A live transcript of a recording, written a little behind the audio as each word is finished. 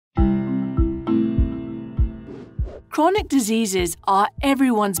Chronic diseases are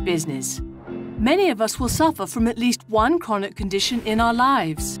everyone's business. Many of us will suffer from at least one chronic condition in our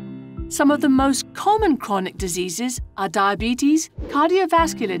lives. Some of the most common chronic diseases are diabetes,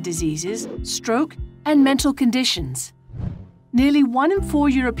 cardiovascular diseases, stroke, and mental conditions. Nearly 1 in 4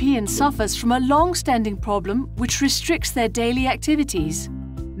 Europeans suffers from a long-standing problem which restricts their daily activities.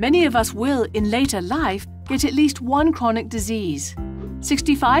 Many of us will, in later life, get at least one chronic disease.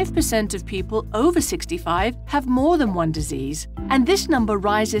 65% of people over 65 have more than one disease, and this number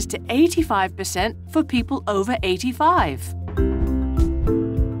rises to 85% for people over 85.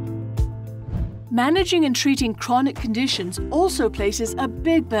 Managing and treating chronic conditions also places a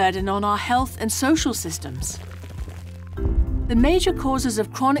big burden on our health and social systems. The major causes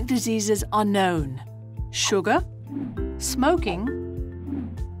of chronic diseases are known: sugar, smoking,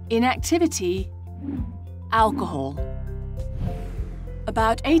 inactivity, alcohol.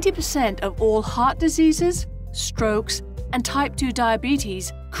 About 80% of all heart diseases, strokes, and type 2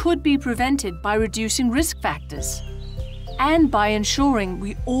 diabetes could be prevented by reducing risk factors and by ensuring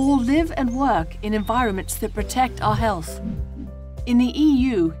we all live and work in environments that protect our health. In the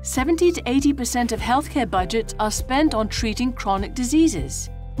EU, 70 to 80% of healthcare budgets are spent on treating chronic diseases,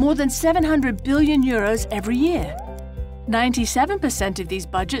 more than 700 billion euros every year. 97% of these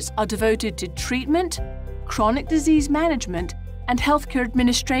budgets are devoted to treatment, chronic disease management, and healthcare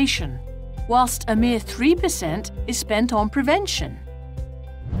administration, whilst a mere 3% is spent on prevention.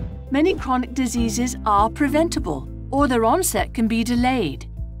 Many chronic diseases are preventable, or their onset can be delayed.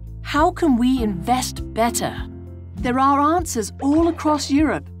 How can we invest better? There are answers all across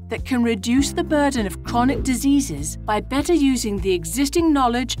Europe that can reduce the burden of chronic diseases by better using the existing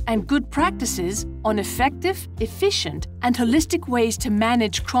knowledge and good practices on effective, efficient, and holistic ways to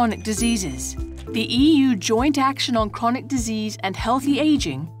manage chronic diseases. The EU Joint Action on Chronic Disease and Healthy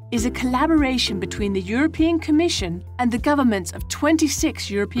Aging is a collaboration between the European Commission and the governments of 26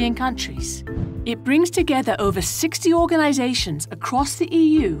 European countries. It brings together over 60 organizations across the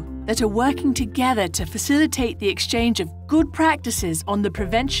EU that are working together to facilitate the exchange of good practices on the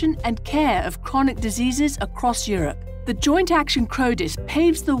prevention and care of chronic diseases across Europe. The Joint Action CHRODIS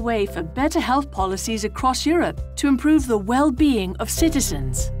paves the way for better health policies across Europe to improve the well-being of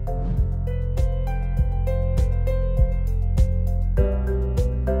citizens.